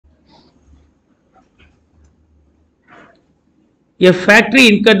A factory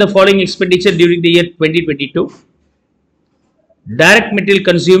incurred the following expenditure during the year 2022. Direct material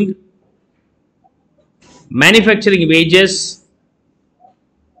consumed, manufacturing wages,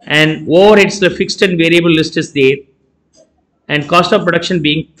 and overheads, the fixed and variable list is there, and cost of production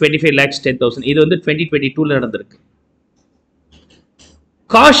being 25 lakhs 10,000. இது வந்து 2022 நடந்திருக்கு.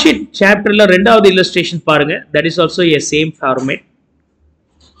 Cost sheet chapterல ரெண்டாவது illustration பாருங்க. That is also a same format.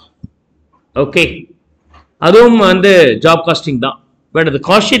 Okay. அதுவும் வந்து job costing தான். But the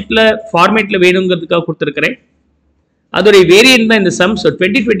cost sheetல formatல வேணுங்கிறதுக்காக கொடுத்திருக்கிறேன். அதோட வேரியன்ட் தான் இந்த sum. So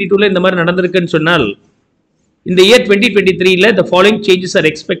 2022ல இந்த மாதிரி நடந்திருக்குன்னு சொன்னால் in the year 2023 the following changes are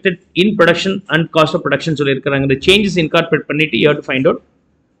expected in production and cost of production சொல்லியிருக்காங்க. The changes incorporate பண்ணிட்டு you have to find out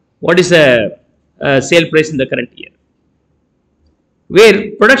what is the sale price in the current year. Where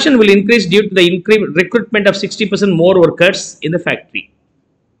production will increase due to the recruitment of 60% more workers in the factory.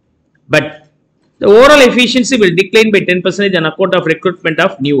 But the overall efficiency will decline by 10% on account of recruitment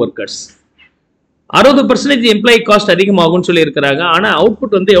of new workers. 60% employee cost அதிகமாகும்னு சொல்லியிருக்காங்க. ஆனால்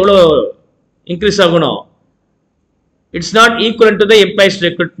output வந்து எவ்வளோ increase ஆகணும்? It's not equivalent to the employees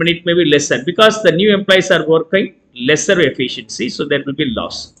recruitment, it may be lesser because the new employees are working lesser efficiency, so there will be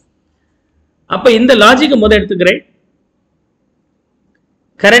loss. அப்போ இந்த logic முதல் எடுத்துக்கிறேன்.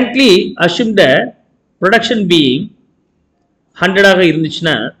 Currently assume the production being 100 ஆக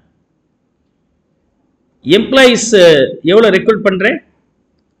இருந்துச்சுன்னா employees எவ்வளோ recruit பண்ணுறேன்?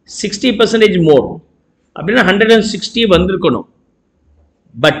 60% more அப்படின்னா 160 வந்திருக்கணும்.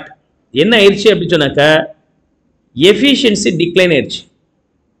 பட் என்ன ஆயிடுச்சு அப்படின்னு சொன்னாக்கா efficiency decline ஆயிடுச்சு.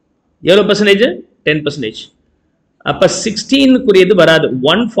 எவ்வளோ பர்சன்டேஜ்? 10%. அப்போ 16 வராது,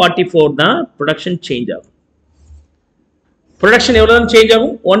 144 தான் ப்ரொடக்ஷன் சேஞ்ச் ஆகும். ப்ரொடக்ஷன் எவ்வளோ தான் சேஞ்ச்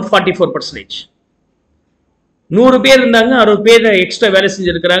ஆகும்? 144%. 100 பேர் இருந்தாங்க, 60 பேர் எக்ஸ்ட்ரா வேலை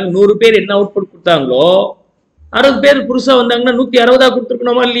செஞ்சுருக்கிறாங்க. 100 பேர் என்ன அவுட்புட் கொடுத்தாங்களோ 60 பேர் புதுசாக வந்தாங்கன்னா 160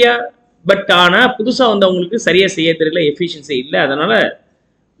 கொடுத்துருக்கணுமா இல்லையா? பட் ஆனால் புதுசாக வந்தவங்களுக்கு சரியாக செய்ய தெரியல, எஃபிஷியன்சி இல்லை. அதனால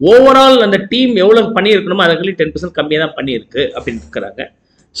ஓவரால் அந்த டீம் எவ்வளோ பண்ணியிருக்கணுமோ அதுக்கு 10% கம்மியாக தான் பண்ணியிருக்கு அப்படின்னு இருக்கிறாங்க.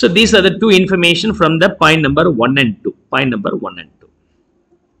 So these are the two information from the point number 1 and 2. Point number 1 and 2.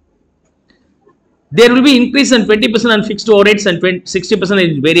 There will be increase on 20% on fixed overheads and 60%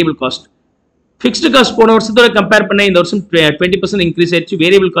 in variable cost. Fixed cost போன வருஷத்தோட கம்பேர் பண்ண இந்த வருஷம் 20% இன்க்ரீஸ் ஆயிடுச்சு.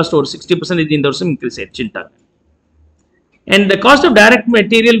 வேரியபிள் காஸ்ட் ஒரு 60% இந்த வருஷம் increase ஆயிடுச்சுட்டாங்க. And the cost of direct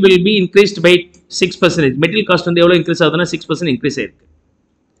material will be increased by 6%. Material cost வந்து எவ்வளோ இன்க்ரீஸ் ஆகுதுன்னா 6% இன்க்ரீஸ் ஆயிருக்கு.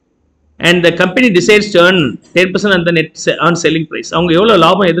 And the company decides to earn 10% on the net on selling price. அவங்க எவ்வளோ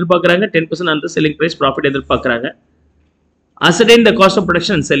லாபம் எதிர்பார்க்குறாங்க? 10% on the selling price profit எதிர்பார்க்குறாங்க. Ascertain the cost of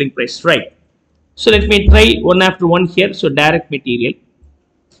production and selling price. Right. So let me try one after one here. So direct material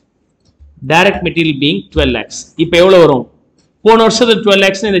being 12 lakhs. இப்போ எவ்வளோ வரும்? போன வருஷத்துல 12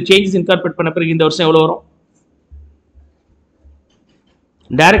 lakhs இந்த சேஞ்சஸ் இன்கார்பரேட் பண்ண பிறகு இந்த வருஷம் எவ்வளோ வரும்?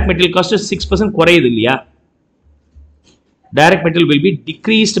 Direct material cost 6% குறையுது இல்லையா? Direct material will be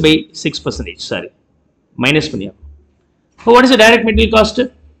decreased by 6%. Sorry, minus பண்ணியா. So what is the direct material cost?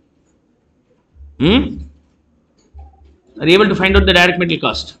 Are you able to find out the direct material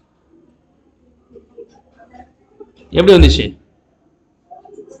cost? எப்படி வந்துச்சு?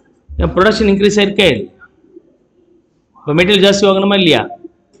 ப்ரொடக்ஷன் இன்க்ரீஸ் ஆயிருக்கே, இப்போ மெட்டீரியல் ஜாஸ்தி வாங்கணுமா இல்லையா?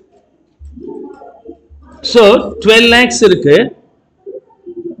 So 12 lakhs இருக்கு.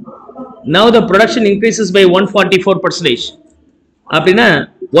 Now the production increases by 144%. அப்படின்னா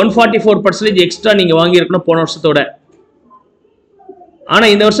 144% extra நீங்க வாங்கி இருக்கணும் போன வருஷத்தோட. ஆனா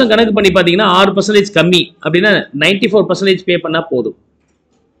இந்த வருஷம் கணக்கு பண்ணி பாத்தீங்கன்னா 6% கம்மி. அப்படின்னா 94% பே பண்ணா போதும்.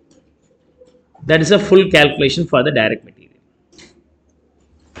 That is a full calculation for the direct material.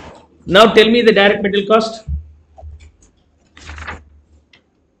 Now tell me the direct material cost.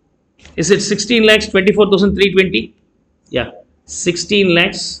 Is it 16 lakhs 24,320? Yeah, 16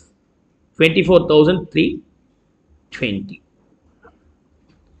 lakhs 24,320.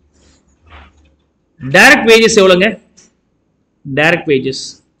 Direct wages எவ்வளவுங்க? Direct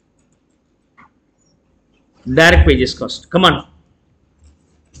wages cost. Come on.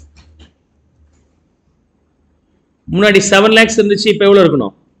 முன்னாடி 7 lakhs இருந்துச்சு, இப்போ எவ்வளவு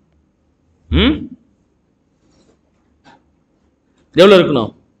இருக்கணும்? எவ்வளவு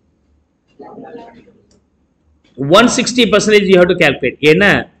இருக்கணும்? 160% you have to calculate.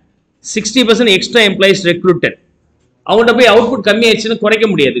 ஏன்னா 60% extra employees recruited. அவங்கள்ட்ட போய் அவுட்புட் கம்மி ஆயிடுச்சுன்னு குறைக்க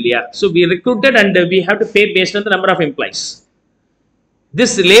முடியாது இல்லையா? So we recruited and we have to pay based on the number of employees.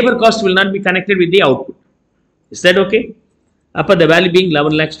 This labor cost will not be connected with the output. Is that okay? Upper the value being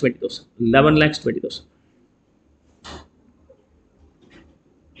 11 lakhs 20,000. 11 lakhs 20,000.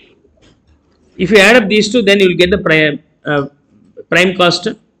 If you add up these two, then you will get the prime cost,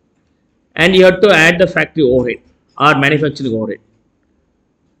 and you have to add the factory overhead or manufacturing overhead.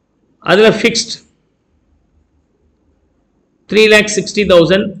 அதில் fixed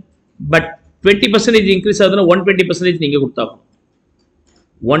 3,60,000 but 20% increase ஆகுதுன்னா 120% நீங்கள் கொடுத்தாகும்.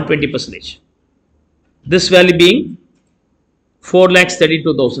 120%. This value being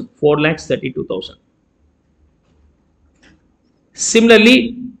 4,32,000. 4,32,000. Similarly,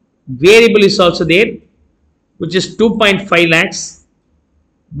 variable is also there, which is 2.5 lakhs.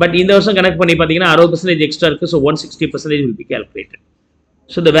 But in the வருஷம் கணக்கு பண்ணி பார்த்தீங்கன்னா 60% extra இருக்கு, so 160% will be calculated.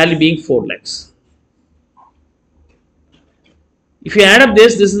 So the value being 4 lakhs. If you add up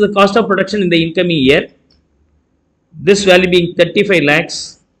this is the cost of production in the incoming year. This value being 35 lakhs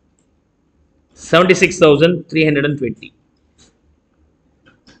 76,320.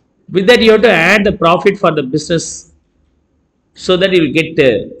 With that, you have to add the profit for the business so that you will get the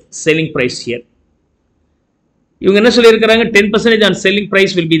selling price here. இவங்க என்ன சொல்லியிருக்கிறாங்க, 10% on selling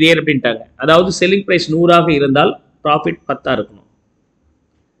price will be there அப்படின்ட்டாங்க. அதாவது selling price 100ஆக இருந்தால் profit 10 இருக்கணும்.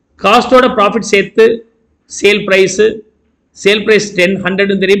 காஸ்டோட profit சேர்த்து sale price 10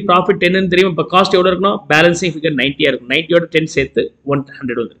 100 தெரியும், profit 10 தெரியும். இப்போ காஸ்ட் எவ்வளோ இருக்கணும், பேலன்சிங் ஃபிகர் 90 இருக்கும். 90யோட 10 சேர்த்து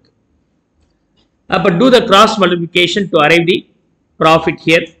 100 வந்துருக்கு. அப்போ do the cross multiplication to arrive the profit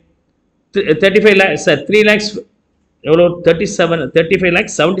here. 35 lakhs 3 lakhs எவ்வளோ 35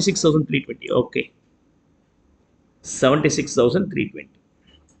 lakhs 76,320. Okay, 76,320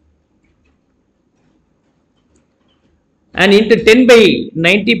 and into 10 by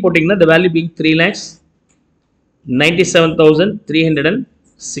 90 போட்டிங்கன்னா the value being 3 lakhs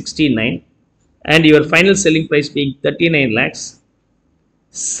 97,369 and your final selling price being 39 lakhs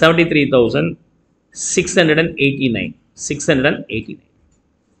 73,689.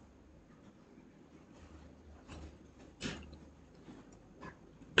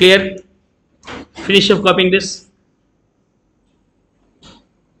 Clear? Finish of copying this.